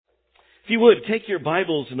If you would, take your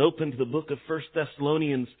Bibles and open to the book of 1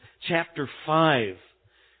 Thessalonians chapter 5.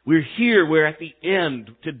 We're here, we're at the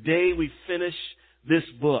end. Today we finish this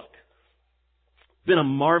book. It's been a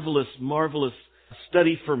marvelous, marvelous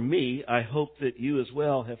study for me. I hope that you as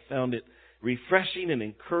well have found it refreshing and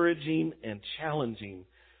encouraging and challenging.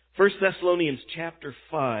 1 Thessalonians chapter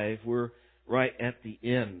 5, we're right at the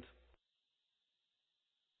end.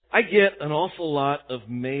 I get an awful lot of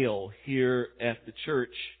mail here at the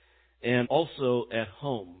church and also at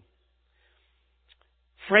home.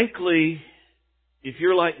 Frankly, if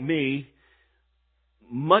you're like me,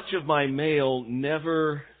 much of my mail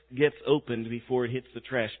never gets opened before it hits the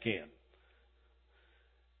trash can.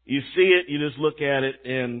 You see it, you just look at it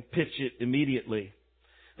and pitch it immediately.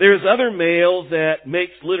 There's other mail that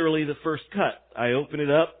makes literally the first cut. I open it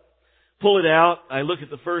up, pull it out, I look at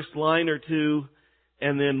the first line or two,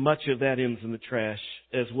 and then much of that ends in the trash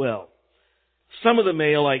as well. Some of the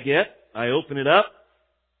mail I get, I open it up,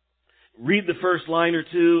 read the first line or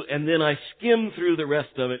two, and then I skim through the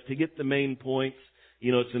rest of it to get the main points.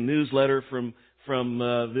 You know, it's a newsletter from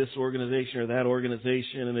this organization or that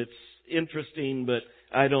organization, and it's interesting, but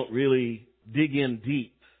I don't really dig in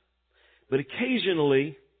deep. But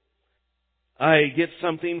occasionally, I get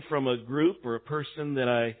something from a group or a person that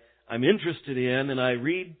I'm interested in, and I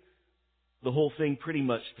read the whole thing pretty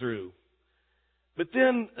much through. But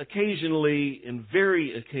then occasionally, and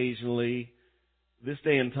very occasionally, this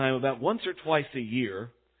day and time, about once or twice a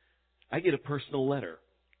year, I get a personal letter.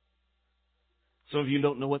 Some of you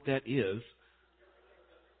don't know what that is.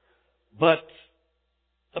 But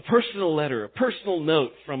a personal letter, a personal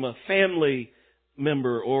note from a family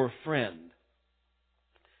member or a friend.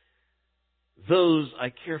 Those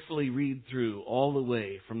I carefully read through all the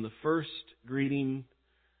way from the first greeting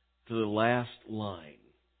to the last line.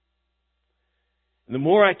 And the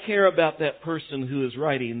more I care about that person who is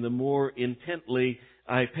writing, the more intently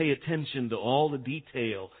I pay attention to all the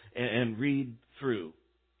detail and read through.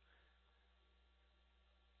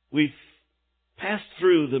 We've passed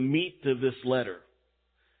through the meat of this letter.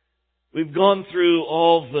 We've gone through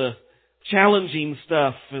all the challenging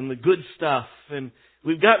stuff and the good stuff, and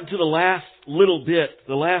we've gotten to the last little bit,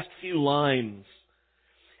 the last few lines.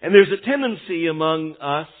 And there's a tendency among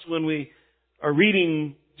us when we are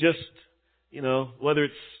reading just, whether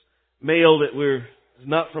it's mail that we're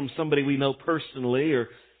not from somebody we know personally, or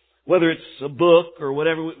whether it's a book or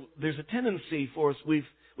whatever, there's a tendency for us, we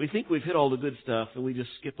think we've hit all the good stuff and we just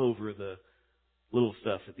skip over the little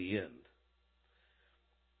stuff at the end.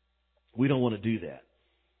 We don't want to do that.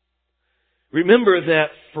 Remember that,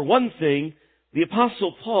 for one thing, the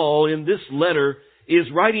Apostle Paul in this letter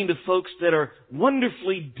is writing to folks that are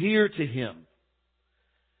wonderfully dear to him.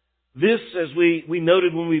 This, as we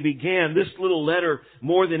noted when we began, this little letter,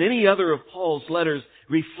 more than any other of Paul's letters,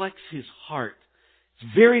 reflects his heart.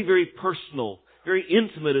 It's very, very personal, very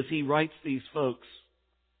intimate as he writes these folks.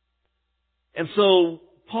 And so,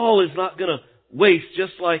 Paul is not going to waste,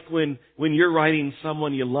 just like when you're writing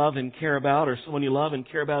someone you love and care about, or someone you love and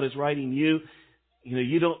care about is writing you,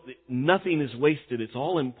 nothing is wasted. It's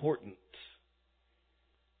all important.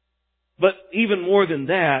 But even more than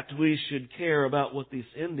that, we should care about what this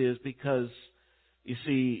end is, because, you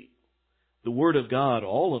see, the Word of God,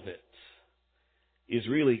 all of it, is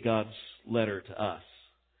really God's letter to us.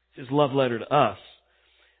 His love letter to us.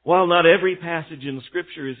 While not every passage in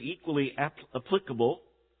Scripture is equally applicable,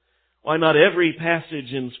 while not every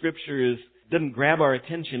passage in Scripture doesn't grab our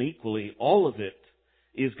attention equally, all of it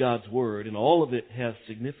is God's Word, and all of it has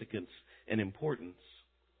significance and importance.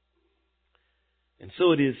 And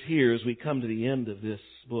so it is here as we come to the end of this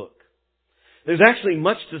book. There's actually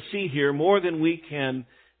much to see here, more than we can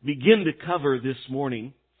begin to cover this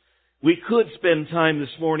morning. We could spend time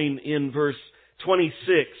this morning in verse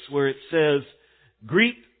 26, where it says,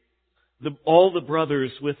 "Greet all the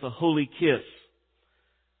brothers with a holy kiss."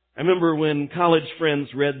 I remember when college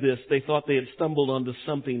friends read this, they thought they had stumbled onto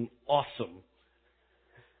something awesome.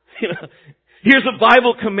 Here's a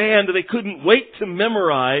Bible command that they couldn't wait to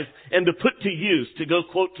memorize and to put to use, to go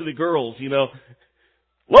quote to the girls,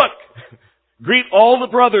 Look, greet all the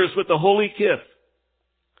brothers with a holy kiss.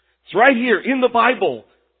 It's right here in the Bible.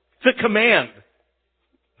 It's a command.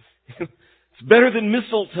 It's better than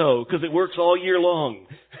mistletoe because it works all year long.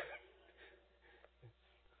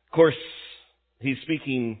 Of course, he's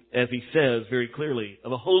speaking, as he says very clearly,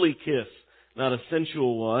 of a holy kiss, not a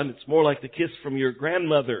sensual one. It's more like the kiss from your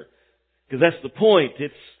grandmother. Because that's the point.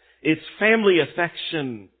 It's family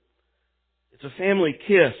affection. It's a family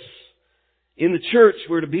kiss. In the church,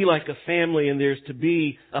 we're to be like a family, and there's to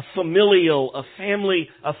be a family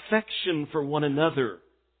affection for one another.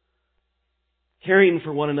 Caring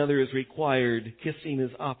for one another is required. Kissing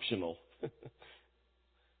is optional.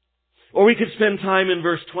 Or we could spend time in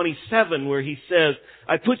verse 27 where he says,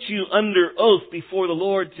 I put you under oath before the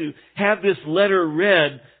Lord to have this letter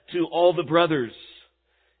read to all the brothers.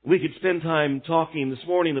 We could spend time talking this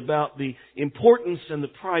morning about the importance and the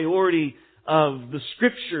priority of the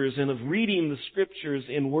Scriptures and of reading the Scriptures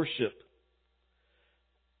in worship.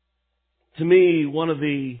 To me, one of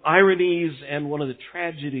the ironies and one of the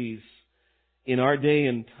tragedies in our day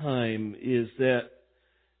and time is that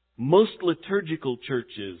most liturgical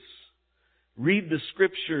churches read the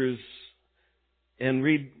Scriptures and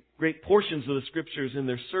read great portions of the Scriptures in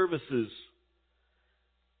their services,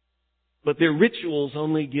 but their rituals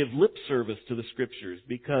only give lip service to the Scriptures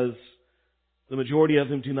because the majority of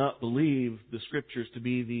them do not believe the Scriptures to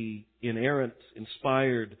be the inerrant,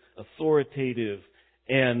 inspired, authoritative,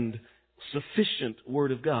 and sufficient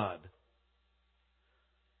Word of God.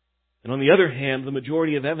 And on the other hand, the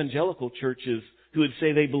majority of evangelical churches who would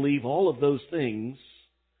say they believe all of those things,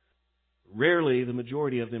 the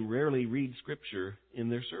majority of them rarely read Scripture in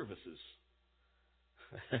their services.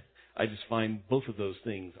 I just find both of those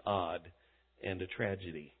things odd and a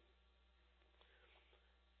tragedy.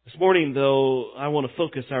 This morning, though, I want to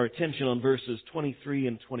focus our attention on verses 23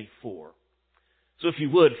 and 24. So if you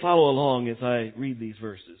would, follow along as I read these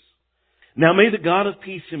verses. Now may the God of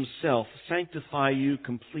peace himself sanctify you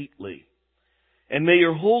completely, and may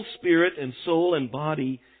your whole spirit and soul and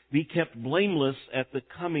body be kept blameless at the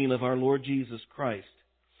coming of our Lord Jesus Christ.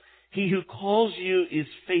 He who calls you is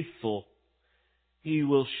faithful. He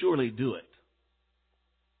will surely do it.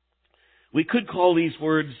 We could call these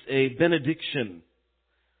words a benediction.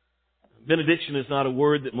 Benediction is not a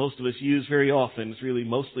word that most of us use very often. It's really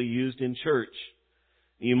mostly used in church.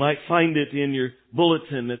 You might find it in your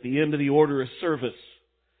bulletin at the end of the order of service.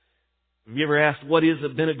 Have you ever asked, what is a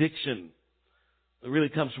benediction? It really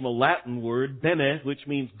comes from a Latin word, bene, which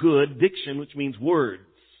means good, diction, which means words.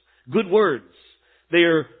 Good words. They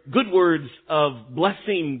are good words of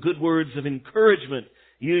blessing, good words of encouragement,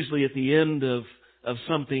 usually at the end of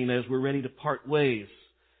something as we're ready to part ways.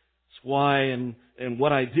 It's why and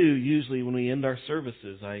what I do usually when we end our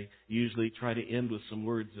services, I usually try to end with some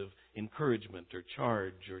words of encouragement or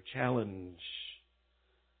charge or challenge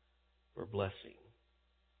or blessing.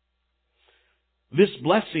 This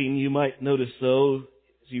blessing, you might notice though,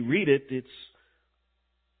 as you read it, it's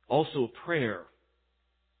also a prayer.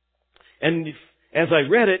 And as I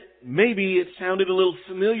read it, maybe it sounded a little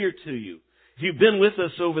familiar to you. If you've been with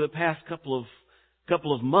us over the past couple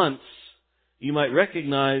of months, you might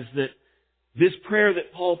recognize that this prayer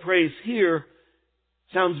that Paul prays here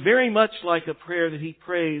sounds very much like a prayer that he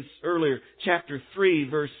prays earlier, chapter 3,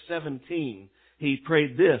 verse 17. He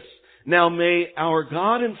prayed this, Now may our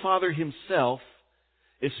God and Father himself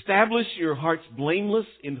establish your hearts blameless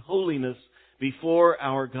in holiness before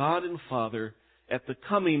our God and Father at the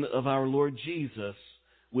coming of our Lord Jesus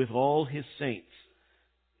with all his saints.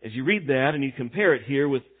 As you read that and you compare it here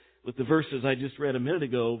with the verses I just read a minute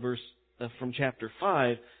ago, from chapter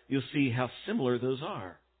 5, you'll see how similar those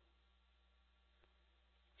are.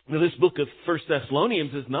 Now, this book of 1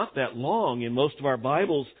 Thessalonians is not that long. In most of our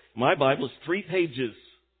Bibles, my Bible is 3 pages.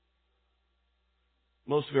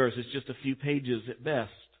 Most of ours is just a few pages at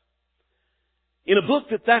best. In a book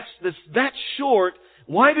that's that short,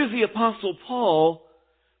 why does the Apostle Paul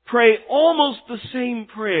pray almost the same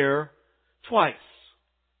prayer twice?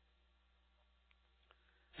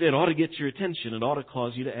 It ought to get your attention. It ought to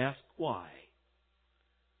cause you to ask why.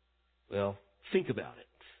 Well, think about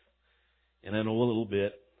it. And in a little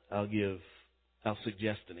bit, I'll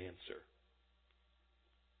suggest an answer.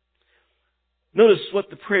 Notice what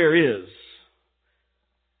the prayer is.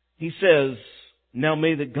 He says, Now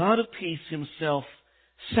may the God of peace himself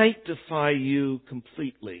sanctify you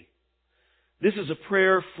completely. This is a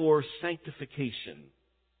prayer for sanctification.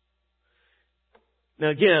 Now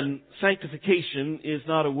again, sanctification is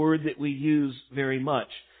not a word that we use very much.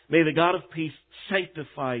 May the God of peace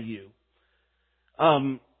sanctify you.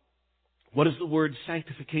 What does the word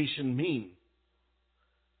sanctification mean?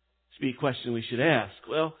 This would be a question we should ask.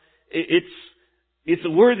 Well, it's a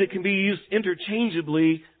word that can be used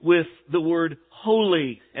interchangeably with the word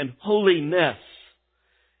holy and holiness.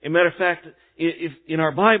 As a matter of fact, if in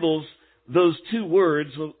our Bibles, those two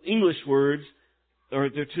words, English words, or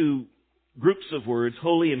they're two groups of words,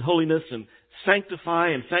 holy and holiness and sanctify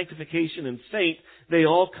and sanctification and saint, they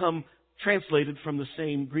all come translated from the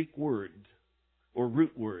same Greek word or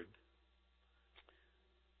root word.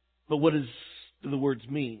 But what do the words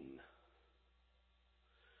mean?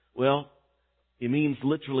 Well, it means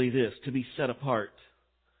literally this, to be set apart.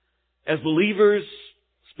 As believers,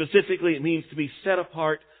 Specifically, it means to be set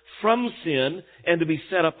apart from sin and to be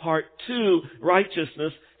set apart to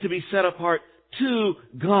righteousness, to be set apart to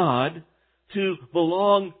God, to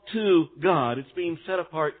belong to God. It's being set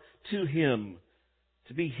apart to Him,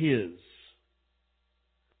 to be His.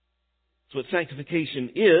 That's what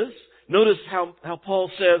sanctification is. Notice how Paul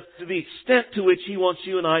says to the extent to which he wants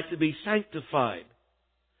you and I to be sanctified.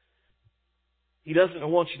 He doesn't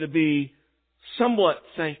want you to be somewhat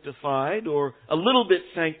sanctified or a little bit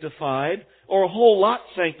sanctified or a whole lot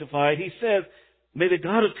sanctified. He says, may the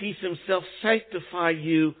God of peace Himself sanctify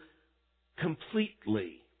you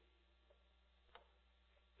completely.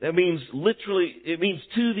 That means literally, it means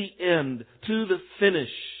to the end, to the finish,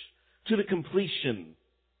 to the completion.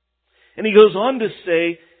 And he goes on to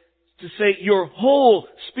say your whole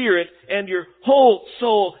spirit and your whole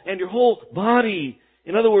soul and your whole body.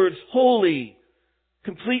 In other words, wholly,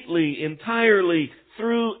 completely, entirely,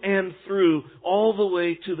 through and through, all the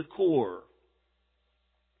way to the core.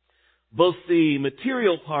 Both the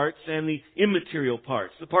material parts and the immaterial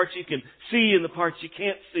parts. The parts you can see and the parts you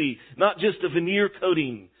can't see. Not just a veneer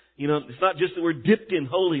coating. It's not just that we're dipped in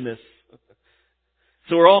holiness.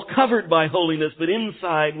 So we're all covered by holiness, but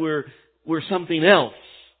inside we're something else.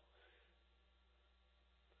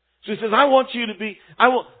 So he says, I want you to be,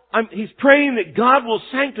 he's praying that God will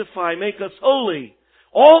sanctify, make us holy,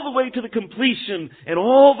 all the way to the completion and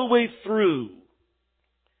all the way through.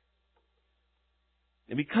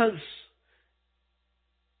 And because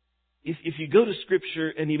if you go to Scripture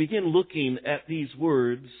and you begin looking at these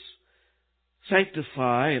words,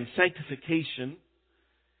 sanctify and sanctification,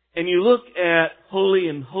 and you look at holy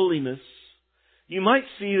and holiness, you might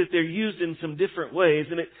see that they're used in some different ways,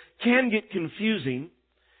 and it can get confusing.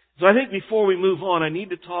 So I think before we move on, I need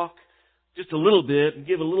to talk just a little bit and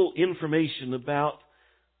give a little information about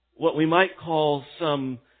what we might call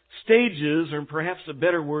some stages, or perhaps a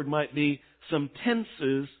better word might be some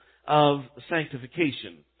tenses of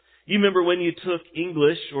sanctification. You remember when you took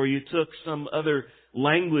English or you took some other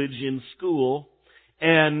language in school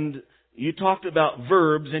and you talked about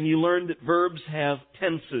verbs and you learned that verbs have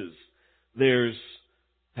tenses. There's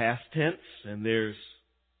past tense and there's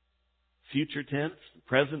future tense,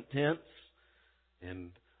 present tense,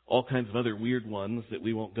 and all kinds of other weird ones that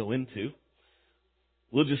we won't go into.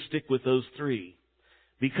 We'll just stick with those three.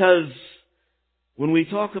 Because when we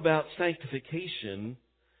talk about sanctification,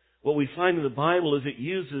 what we find in the Bible is it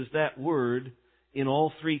uses that word in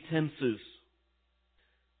all three tenses.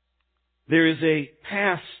 There is a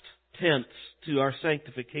past tense to our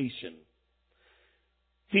sanctification.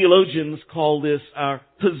 Theologians call this our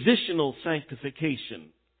positional sanctification.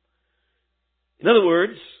 In other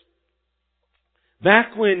words,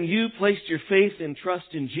 back when you placed your faith and trust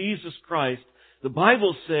in Jesus Christ, the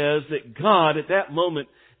Bible says that God at that moment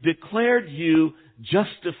declared you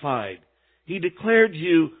justified. He declared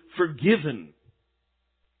you forgiven.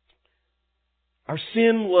 Our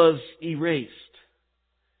sin was erased.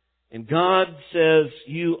 And God says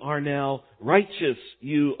you are now righteous.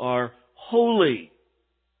 You are holy.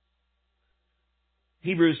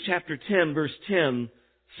 Hebrews chapter 10 verse 10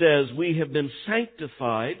 says we have been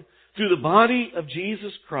sanctified through the body of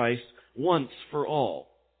Jesus Christ once for all.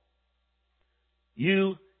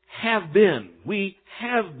 We have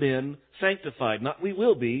been sanctified. Not we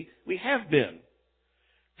will be, we have been.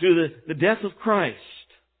 Through the death of Christ.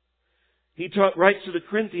 He writes to the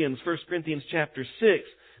Corinthians, 1 Corinthians chapter 6,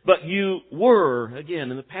 but you were, again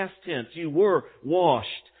in the past tense, you were washed.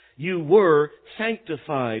 You were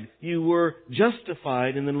sanctified. You were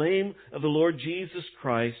justified in the name of the Lord Jesus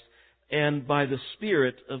Christ and by the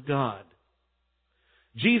Spirit of God.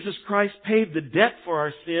 Jesus Christ paid the debt for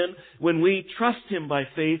our sin when we trust Him by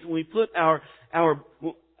faith, when we put our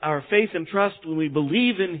faith and trust, when we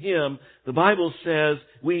believe in Him. The Bible says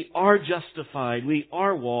we are justified, we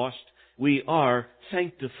are washed, we are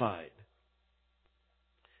sanctified.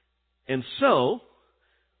 And so,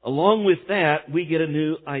 along with that, we get a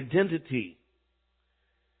new identity.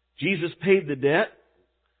 Jesus paid the debt,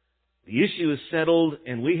 the issue is settled,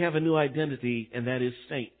 and we have a new identity, and that is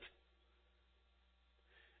saint.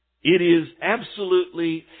 It is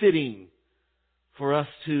absolutely fitting for us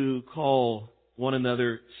to call one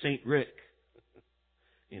another Saint Rick,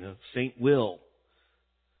 Saint Will,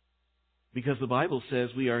 because the Bible says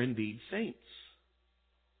we are indeed saints.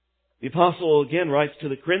 The apostle again writes to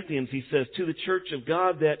the Corinthians, he says, to the church of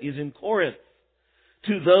God that is in Corinth,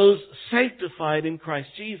 to those sanctified in Christ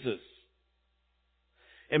Jesus.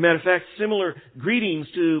 As a matter of fact, similar greetings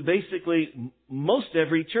to basically most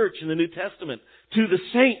every church in the New Testament. To the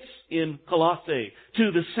saints in Colossae.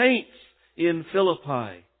 To the saints in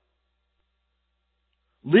Philippi.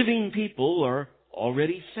 Living people are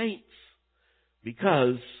already saints,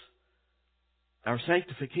 because our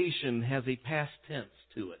sanctification has a past tense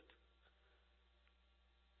to it.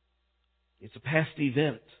 It's a past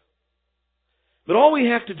event. But all we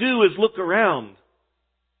have to do is look around.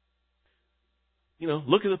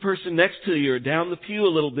 Look at the person next to you or down the pew a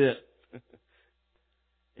little bit.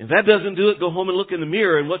 If that doesn't do it, go home and look in the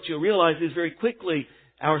mirror, and what you'll realize is very quickly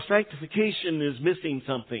our sanctification is missing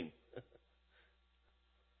something.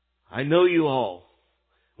 I know you all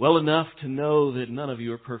well enough to know that none of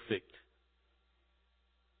you are perfect.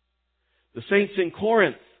 The saints in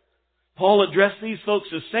Corinth, Paul addressed these folks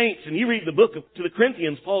as saints, and you read the book to the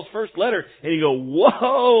Corinthians, Paul's first letter, and you go,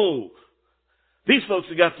 whoa! These folks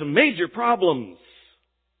have got some major problems.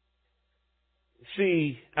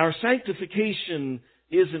 See, our sanctification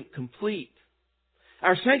isn't complete.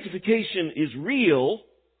 Our sanctification is real,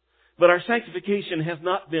 but our sanctification has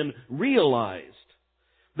not been realized.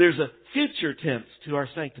 There's a future tense to our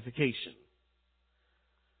sanctification.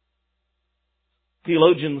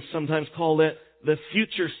 Theologians sometimes call that the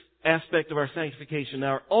future aspect of our sanctification,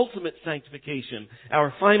 our ultimate sanctification,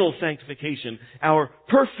 our final sanctification, our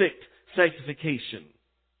perfect sanctification.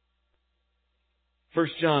 1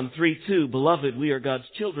 John 3:2, Beloved, we are God's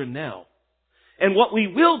children now, and what we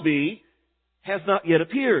will be has not yet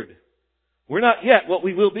appeared. We're not yet what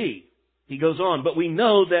we will be. He goes on, but we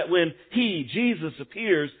know that when He, Jesus,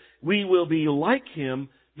 appears, we will be like Him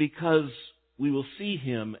because we will see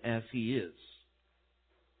Him as He is.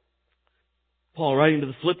 Paul, writing to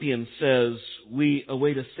the Philippians, says, we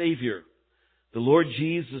await a Savior, the Lord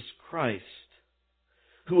Jesus Christ,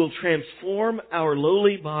 who will transform our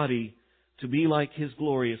lowly body to be like His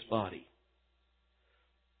glorious body.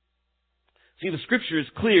 See, the Scripture is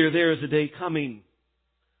clear. There is a day coming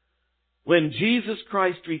when Jesus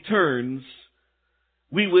Christ returns.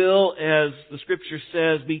 We will, as the Scripture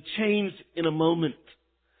says, be changed in a moment.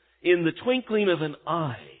 In the twinkling of an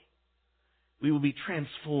eye, we will be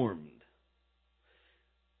transformed.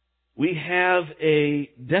 We have a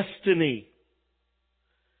destiny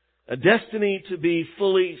to be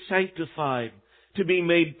fully sanctified, to be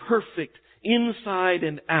made perfect inside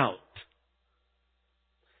and out,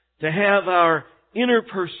 to have our inner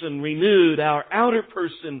person renewed, our outer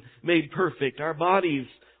person made perfect, our bodies,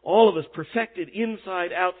 all of us perfected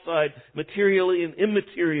inside, outside, materially and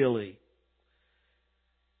immaterially.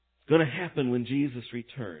 It's going to happen when Jesus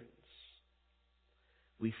returns.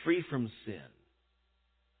 We free from sin.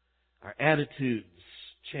 Our attitudes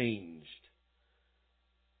changed.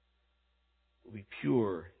 We'll be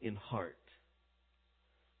pure in heart.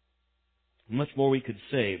 Much more we could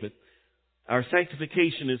say, but our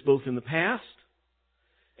sanctification is both in the past,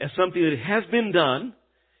 as something that has been done,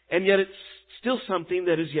 and yet it's still something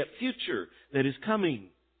that is yet future, that is coming.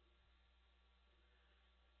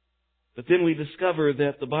 But then we discover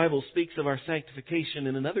that the Bible speaks of our sanctification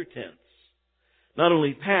in another tense. Not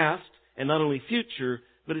only past and not only future,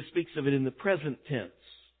 but it speaks of it in the present tense.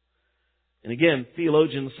 And again,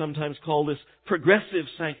 theologians sometimes call this progressive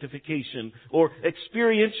sanctification or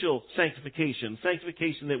experiential sanctification,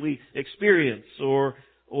 sanctification that we experience, or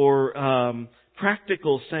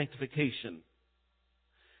practical sanctification.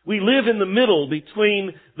 We live in the middle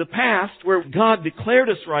between the past, where God declared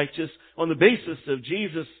us righteous on the basis of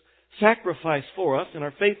Jesus' sacrifice for us and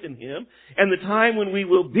our faith in Him, and the time when we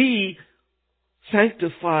will be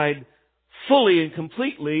sanctified fully and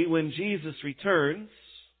completely when Jesus returns.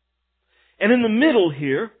 And in the middle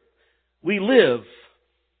here, we live.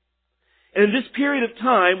 And in this period of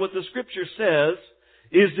time, what the Scripture says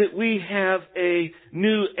is that we have a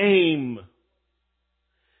new aim.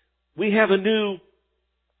 We have a new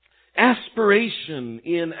aspiration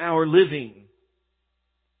in our living.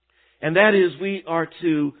 And that is, we are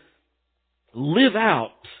to live out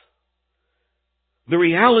the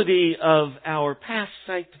reality of our past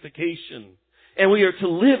sanctification. And we are to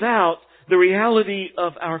live out the reality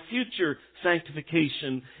of our future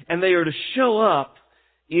sanctification. And they are to show up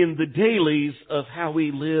in the dailies of how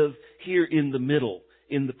we live here in the middle,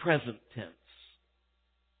 in the present tense.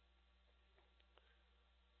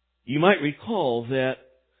 You might recall that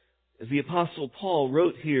as the Apostle Paul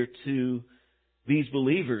wrote here to these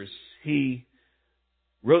believers, he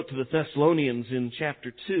wrote to the Thessalonians in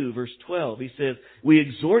chapter 2, verse 12. He says, "We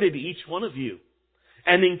exhorted each one of you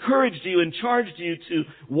and encouraged you and charged you to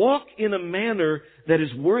walk in a manner that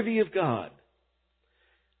is worthy of God,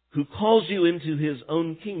 who calls you into His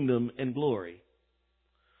own kingdom and glory."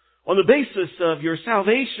 On the basis of your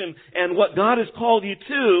salvation and what God has called you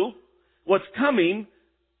to, what's coming,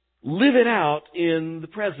 live it out in the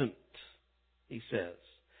present, he says.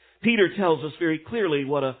 Peter tells us very clearly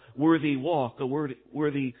what a worthy walk, a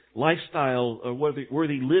worthy lifestyle, or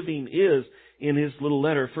worthy living is in his little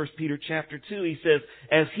letter, 1 Peter chapter 2. He says,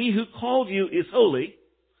 "As he who called you is holy,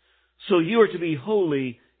 so you are to be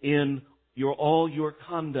holy in all your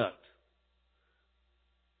conduct."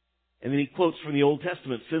 And then he quotes from the Old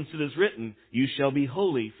Testament, "Since it is written, you shall be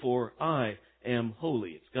holy, for I am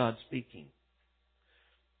holy." It's God speaking.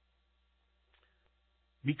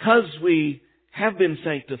 Because we have been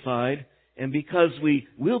sanctified, and because we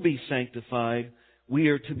will be sanctified, we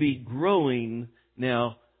are to be growing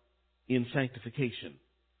now in sanctification.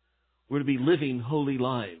 We're to be living holy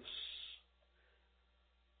lives.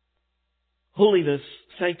 Holiness,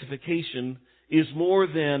 sanctification, is more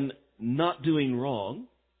than not doing wrong.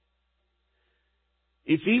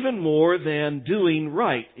 It's even more than doing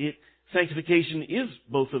right. Sanctification is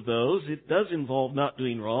both of those. It does involve not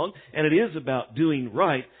doing wrong, and it is about doing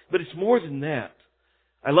right, but it's more than that.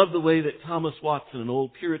 I love the way that Thomas Watson, an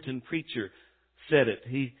old Puritan preacher, said it.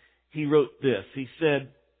 He wrote this. He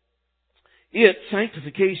said,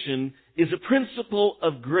 sanctification, is a principle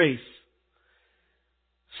of grace,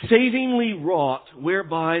 savingly wrought,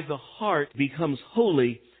 whereby the heart becomes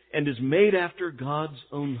holy and is made after God's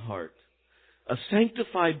own heart. A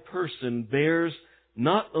sanctified person bears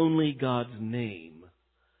not only God's name,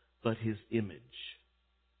 but His image.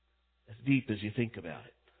 As deep as you think about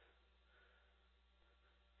it.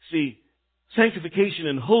 See, sanctification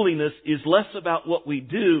and holiness is less about what we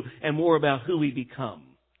do and more about who we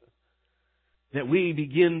become. That we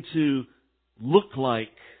begin to look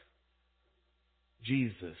like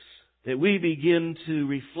Jesus. That we begin to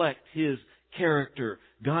reflect His character,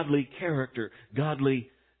 godly,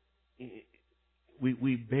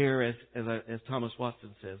 we bear, as Thomas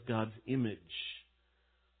Watson says, God's image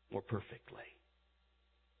more perfectly.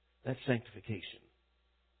 That's sanctification.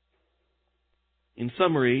 In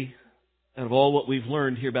summary, out of all what we've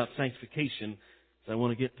learned here about sanctification, I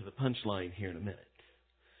want to get to the punchline here in a minute.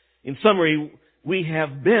 In summary, we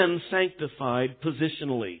have been sanctified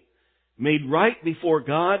positionally, made right before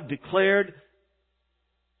God, declared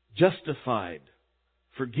justified,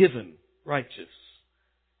 forgiven, righteous.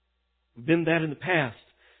 We've been that in the past.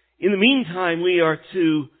 In the meantime, we are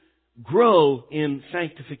to grow in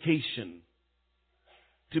sanctification,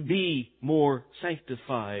 to be more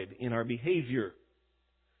sanctified in our behavior.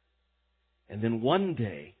 And then one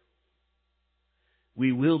day,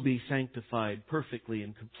 we will be sanctified perfectly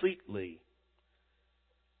and completely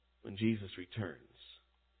when Jesus returns.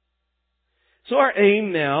 So our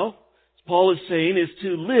aim now, as Paul is saying, is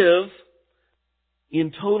to live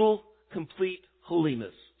in total, complete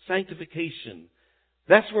holiness. Sanctification.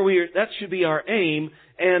 That should be our aim,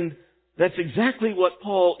 and that's exactly what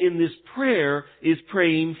Paul in this prayer is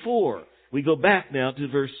praying for. We go back now to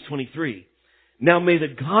verse 23. "Now may the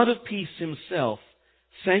God of peace Himself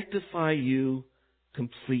sanctify you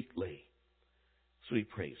completely." That's what he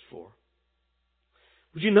prays for.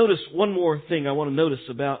 Would you notice one more thing I want to notice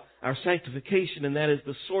about our sanctification, and that is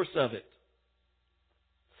the source of it.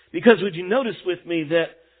 Because would you notice with me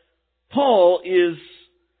that Paul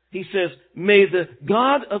he says, "May the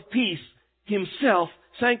God of peace Himself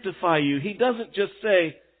sanctify you." He doesn't just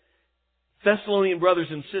say, "Thessalonian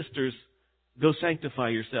brothers and sisters, go sanctify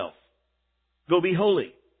yourself. Go be holy."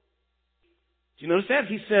 Do you notice that?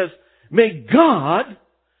 He says, "May God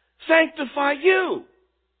sanctify you."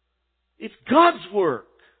 It's God's work.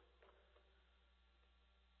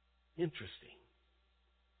 Interesting.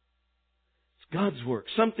 It's God's work.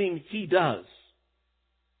 Something He does.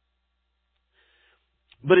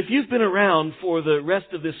 But if you've been around for the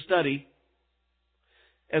rest of this study,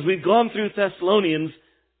 as we've gone through Thessalonians,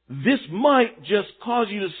 this might just cause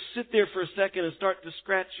you to sit there for a second and start to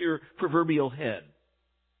scratch your proverbial head.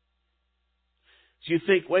 So you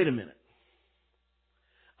think, wait a minute.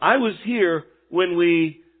 I was here when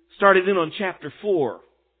we started in on chapter 4.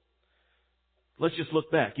 Let's just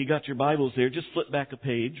look back. You got your Bibles there. Just flip back a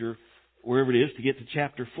page or wherever it is to get to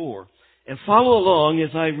chapter 4. And follow along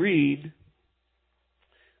as I read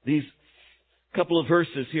these couple of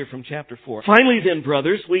verses here from chapter 4. "Finally then,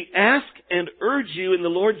 brothers, we ask and urge you in the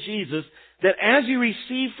Lord Jesus that as you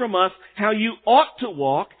receive from us how you ought to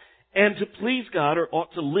walk and to please God, or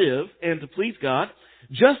ought to live and to please God,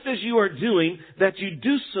 just as you are doing, that you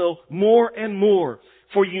do so more and more.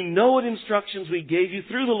 For you know what instructions we gave you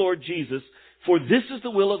through the Lord Jesus. For this is the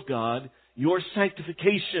will of God, your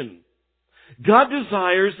sanctification." God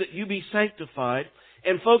desires that you be sanctified.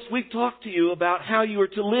 And folks, we've talked to you about how you are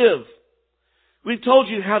to live. We've told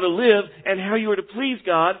you how to live and how you are to please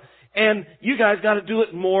God. And you guys got to do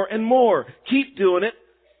it more and more. Keep doing it.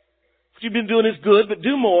 What you've been doing is good, but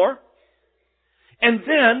do more. And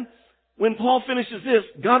then, when Paul finishes this,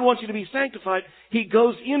 God wants you to be sanctified, he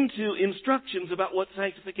goes into instructions about what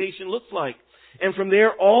sanctification looks like. And from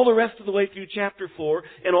there, all the rest of the way through chapter 4,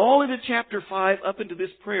 and all into chapter 5, up into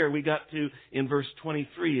this prayer we got to in verse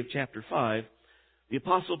 23 of chapter 5, the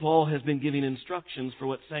Apostle Paul has been giving instructions for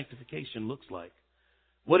what sanctification looks like.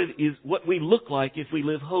 What it is, what we look like if we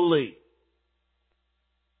live holy.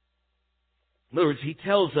 In other words, he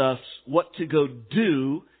tells us what to go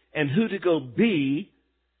do and who to go be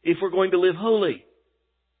if we're going to live holy.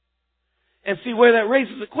 And see, where that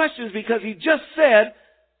raises the question is because he just said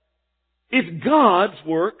it's God's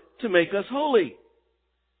work to make us holy.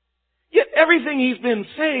 Yet everything he's been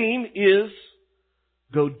saying is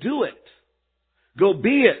go do it. Go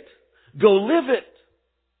be it. Go live it.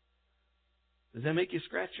 Does that make you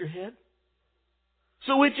scratch your head?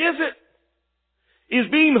 So which is it? Is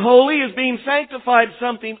being holy, is being sanctified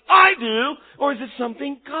something I do, or is it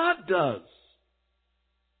something God does?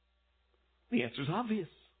 The answer is obvious.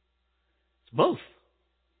 It's both.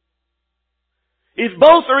 It's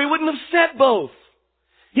both, or he wouldn't have said both.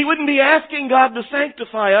 He wouldn't be asking God to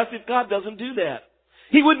sanctify us if God doesn't do that.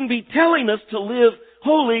 He wouldn't be telling us to live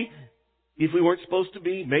holy if we weren't supposed to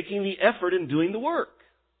be making the effort and doing the work.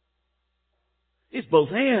 It's both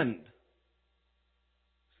and.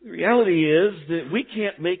 The reality is that we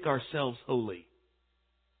can't make ourselves holy.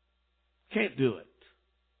 Can't do it.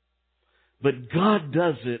 But God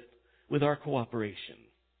does it with our cooperation.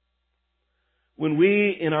 When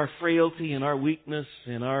we, in our frailty and our weakness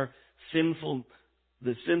and our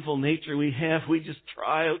the sinful nature we have, we just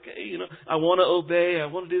try, okay, I want to obey, I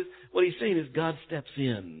want to do this. What he's saying is God steps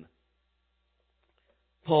in.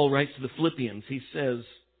 Paul writes to the Philippians, he says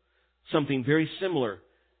something very similar.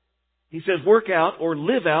 He says, work out or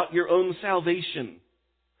live out your own salvation.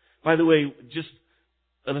 By the way, just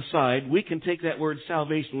an aside, we can take that word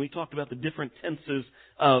salvation. We talked about the different tenses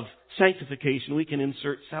of sanctification. We can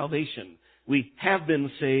insert salvation. We have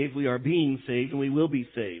been saved, we are being saved, and we will be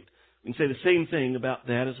saved. We can say the same thing about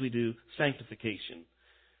that as we do sanctification.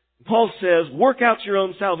 Paul says, work out your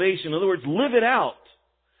own salvation. In other words, live it out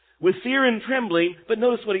with fear and trembling. But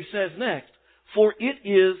notice what he says next. For it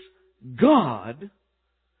is God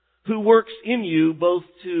who works in you both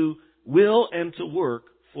to will and to work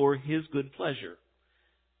for His good pleasure.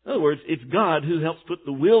 In other words, it's God who helps put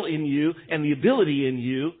the will in you and the ability in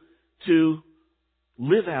you to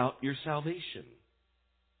live out your salvation.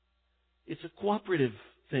 It's a cooperative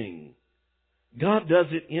thing. God does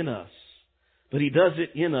it in us, but He does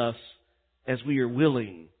it in us as we are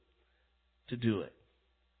willing to do it.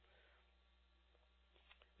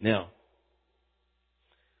 Now,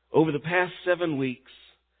 over the past 7 weeks,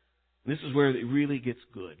 this is where it really gets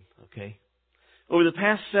good, okay? Over the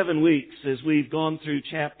past 7 weeks, as we've gone through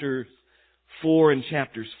chapters 4 and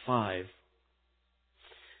chapters 5,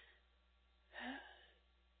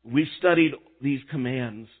 we've studied these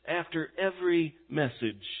commands after every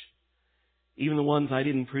message, even the ones I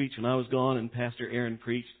didn't preach when I was gone and Pastor Aaron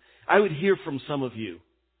preached. I would hear from some of you.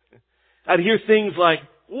 I'd hear things like,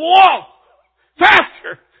 whoa,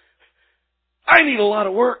 Pastor, I need a lot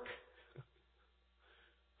of work.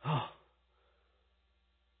 Oh,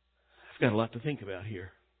 I've got a lot to think about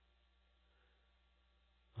here.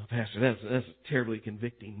 Oh, Pastor, that's a terribly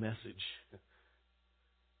convicting message.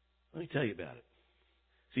 Let me tell you about it.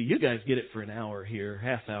 See, you guys get it for an hour here,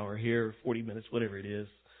 half hour here, 40 minutes, whatever it is.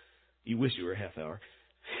 You wish you were a half hour.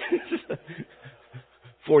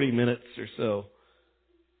 40 minutes or so.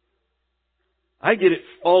 I get it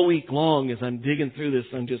all week long as I'm digging through this.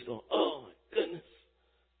 I'm just going, oh my goodness.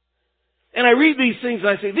 And I read these things and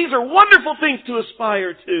I say, these are wonderful things to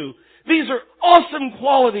aspire to. These are awesome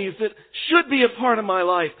qualities that should be a part of my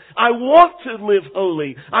life. I want to live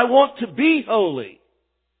holy. I want to be holy.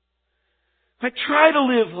 I try to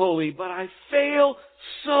live holy, but I fail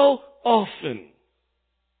so often.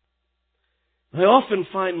 I often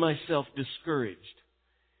find myself discouraged,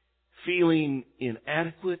 feeling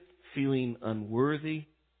inadequate, feeling unworthy,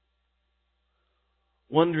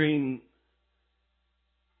 wondering,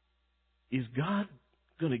 is God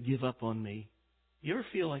going to give up on me? You ever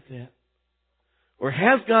feel like that? Or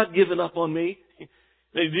has God given up on me?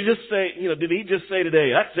 Did he just say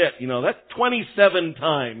today, that's it, that's 27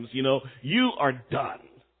 times, you are done.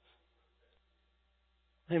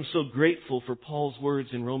 I am so grateful for Paul's words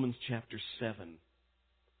in Romans chapter 7.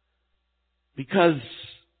 Because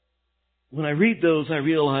when I read those, I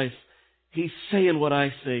realize he's saying what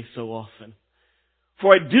I say so often.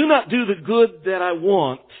 For I do not do the good that I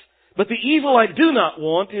want, but the evil I do not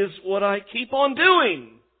want is what I keep on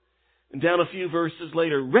doing. And down a few verses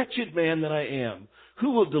later, wretched man that I am,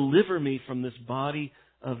 who will deliver me from this body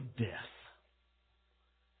of death?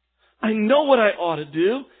 I know what I ought to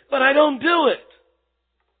do, but I don't do it.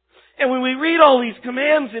 And when we read all these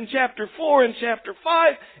commands in chapter 4 and chapter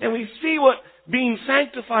 5, and we see what being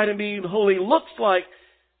sanctified and being holy looks like,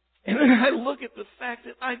 and then I look at the fact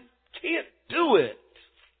that I can't do it.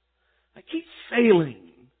 I keep failing.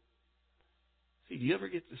 See, do you ever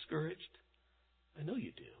get discouraged? I know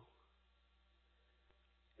you do.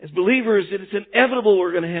 As believers, it is inevitable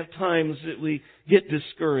we're going to have times that we get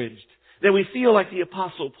discouraged, that we feel like the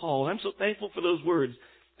Apostle Paul. I'm so thankful for those words,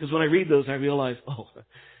 because when I read those, I realize, oh, I'm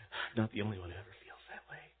not the only one who ever feels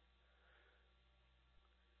that way.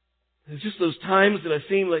 There's just those times that I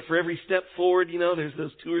seem like for every step forward, there's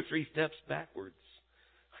those 2 or 3 steps backwards.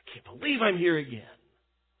 I can't believe I'm here again.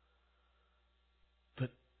 But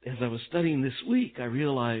as I was studying this week, I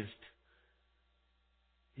realized,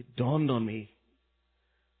 it dawned on me,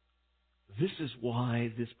 this is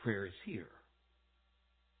why this prayer is here.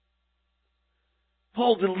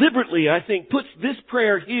 Paul deliberately, I think, puts this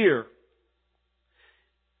prayer here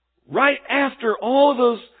right after all of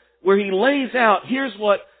those where he lays out, here's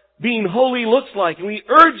what being holy looks like. And we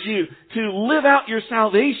urge you to live out your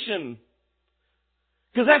salvation,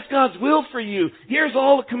 because that's God's will for you. Here's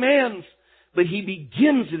all the commands. But he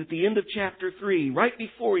begins it at the end of chapter 3. Right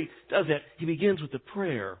before he does that, he begins with the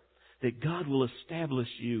prayer that God will establish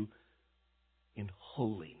you in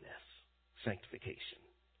holiness, sanctification.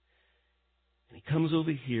 And he comes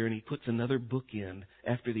over here and he puts another bookend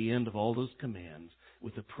after the end of all those commands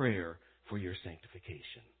with a prayer for your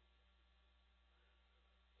sanctification.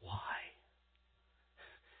 Why?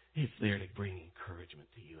 It's there to bring encouragement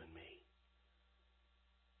to you and me.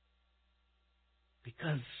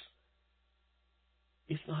 Because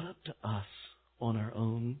it's not up to us on our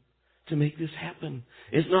own to make this happen.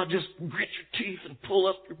 It's not just grit your teeth and pull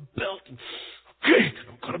up your belt and, okay,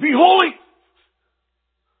 I'm going to be holy.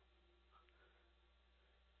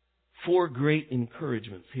 4 great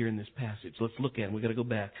encouragements here in this passage. Let's look at them. We've got to go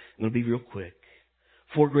back. I'm going to be real quick.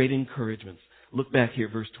 4 great encouragements. Look back here,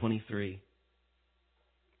 verse 23.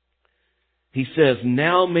 He says,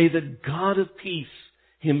 now may the God of peace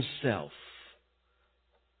himself.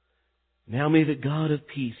 Now may the God of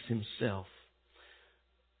peace himself.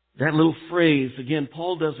 That little phrase, again,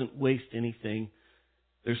 Paul doesn't waste anything.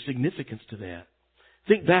 There's significance to that.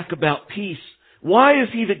 Think back about peace. Why is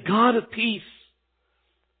he the God of peace?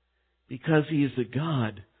 Because he is the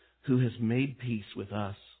God who has made peace with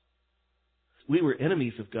us. We were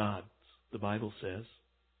enemies of God, the Bible says.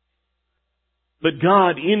 But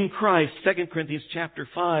God in Christ, 2 Corinthians chapter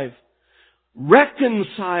 5,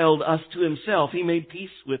 reconciled us to himself. He made peace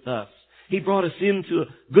with us. He brought us into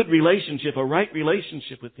a good relationship, a right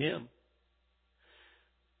relationship with him.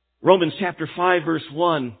 Romans chapter 5 verse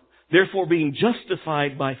 1, therefore being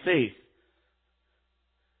justified by faith,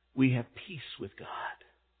 we have peace with God.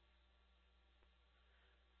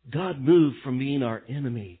 God moved from being our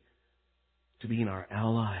enemy to being our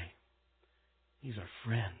ally. He's our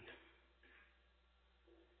friend.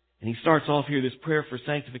 And he starts off here this prayer for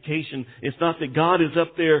sanctification. It's not that God is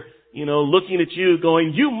up there, looking at you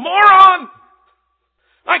going, you moron!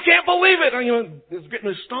 I can't believe it! He's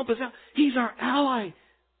getting to stomp us out. He's our ally.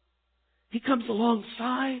 He comes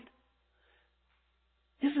alongside.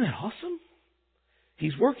 Isn't that awesome?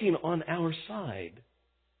 He's working on our side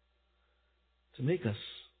to make us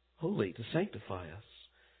holy, to sanctify us.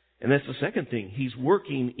 And that's the second thing. He's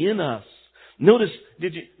working in us. Notice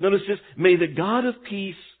this? May the God of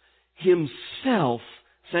peace himself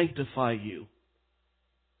sanctify you.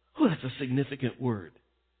 Oh, that's a significant word.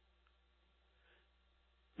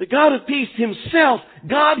 The God of peace himself,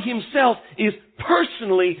 God himself is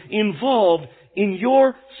personally involved in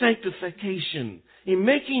your sanctification, in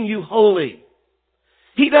making you holy.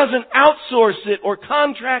 He doesn't outsource it or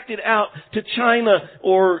contract it out to China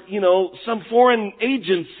or, some foreign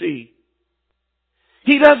agency.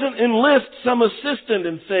 He doesn't enlist some assistant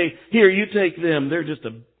and say, here, you take them. They're just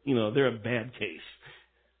they're a bad case.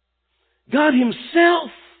 God himself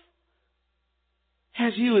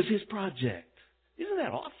has you as his project. Isn't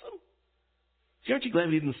that awesome? See, aren't you glad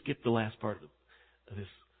we didn't skip the last part of this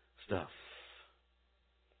stuff?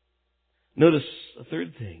 Notice a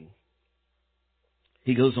third thing.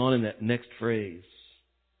 He goes on in that next phrase.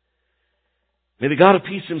 May the God of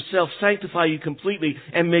peace himself sanctify you completely,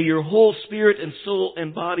 and may your whole spirit and soul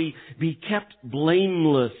and body be kept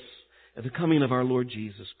blameless at the coming of our Lord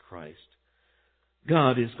Jesus Christ.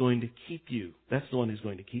 God is going to keep you. That's the one who's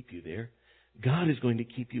going to keep you there. God is going to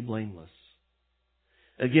keep you blameless.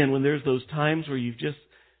 Again, when there's those times where you've just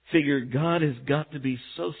figured God has got to be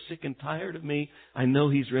so sick and tired of me, I know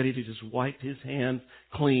he's ready to just wipe his hands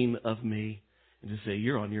clean of me and to say,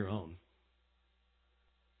 you're on your own.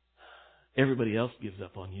 Everybody else gives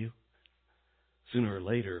up on you. Sooner or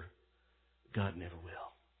later, God never will.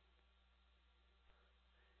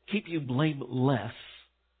 Keep you blameless.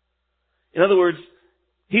 In other words,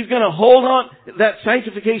 He's going to hold on that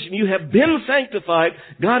sanctification. You have been sanctified.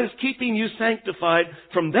 God is keeping you sanctified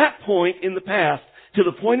from that point in the past to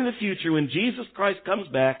the point in the future when Jesus Christ comes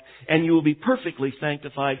back and you will be perfectly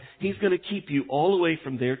sanctified. He's going to keep you all the way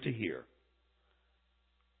from there to here.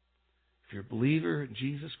 If you're a believer in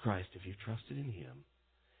Jesus Christ, if you've trusted in Him,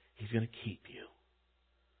 He's going to keep you.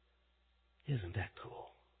 Isn't that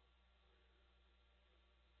cool?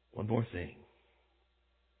 One more thing.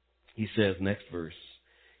 He says, next verse,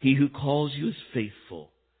 He who calls you is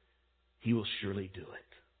faithful. He will surely do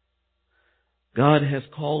it. God has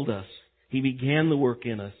called us. He began the work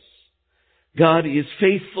in us. God is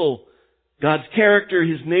faithful. God's character,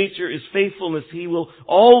 His nature is faithfulness. He will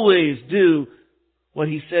always do what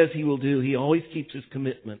He says He will do. He always keeps His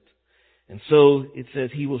commitment. And so it says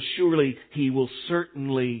He will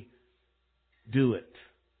certainly do it.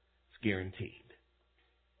 It's guaranteed.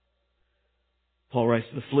 Paul writes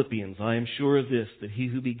to the Philippians, I am sure of this, that He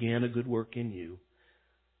who began a good work in you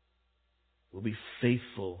will be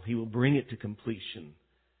faithful. He will bring it to completion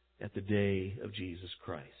at the day of Jesus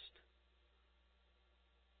Christ.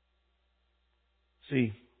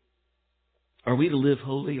 See, are we to live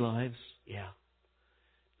holy lives? Yeah.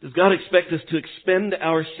 Does God expect us to expend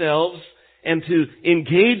ourselves and to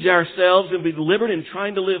engage ourselves and be deliberate in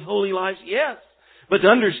trying to live holy lives? Yes. But to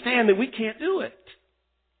understand that we can't do it.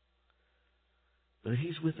 But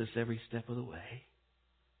He's with us every step of the way.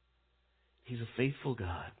 He's a faithful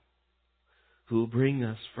God who will bring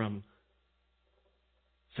us from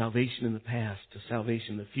salvation in the past to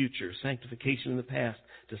salvation in the future, sanctification in the past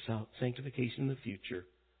to sanctification in the future.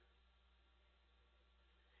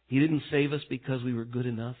 He didn't save us because we were good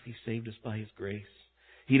enough. He saved us by His grace.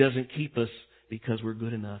 He doesn't keep us because we're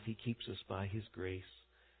good enough. He keeps us by His grace.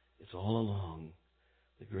 It's all along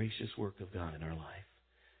the gracious work of God in our life.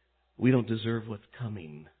 We don't deserve what's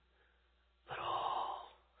coming, but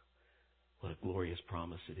what a glorious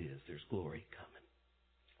promise it is. There's glory coming.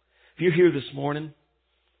 If you're here this morning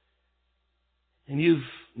and you've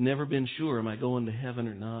never been sure, am I going to heaven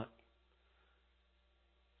or not?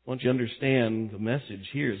 I want you to understand the message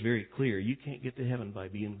here is very clear. You can't get to heaven by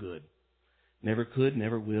being good. Never could,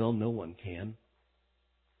 never will, no one can.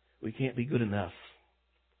 We can't be good enough.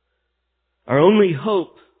 Our only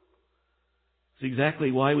hope is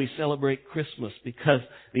exactly why we celebrate Christmas, because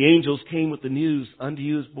the angels came with the news, unto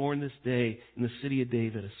you is born this day in the city of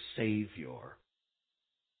David a Savior.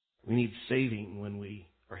 We need saving when we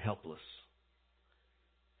are helpless.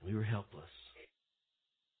 We were helpless.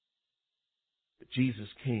 But Jesus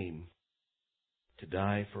came to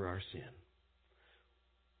die for our sin,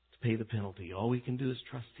 to pay the penalty. All we can do is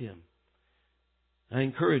trust Him. I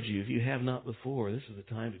encourage you, if you have not before, this is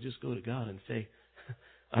the time to just go to God and say,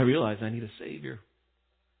 I realize I need a Savior.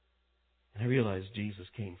 And I realize Jesus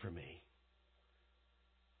came for me.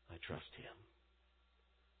 I trust Him.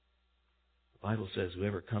 The Bible says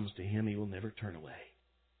whoever comes to Him, He will never turn away.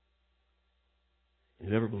 And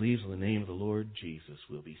whoever believes in the name of the Lord Jesus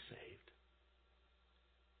will be saved.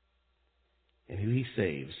 And who He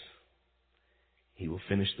saves, He will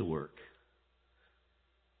finish the work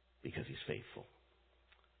because He's faithful.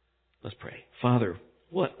 Let's pray. Father,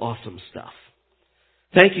 what awesome stuff.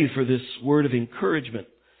 Thank You for this word of encouragement.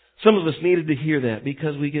 Some of us needed to hear that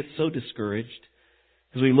because we get so discouraged.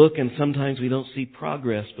 As we look and sometimes we don't see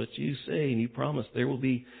progress, but You say and You promise there will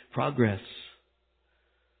be progress.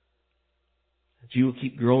 That You will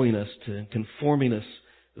keep growing us and conforming us,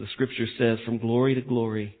 the Scripture says, from glory to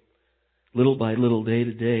glory, little by little, day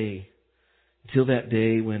to day, until that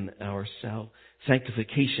day when our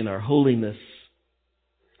sanctification, our holiness,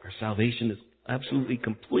 our salvation is absolutely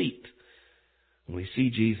complete. When we see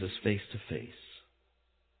Jesus face to face.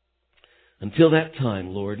 Until that time,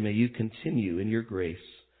 Lord, may You continue in Your grace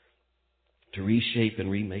to reshape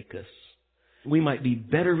and remake us. We might be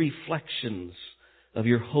better reflections of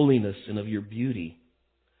Your holiness and of Your beauty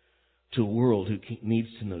to a world who needs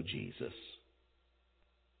to know Jesus.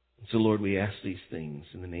 And so, Lord, we ask these things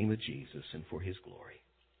in the name of Jesus and for His glory.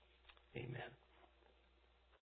 Amen.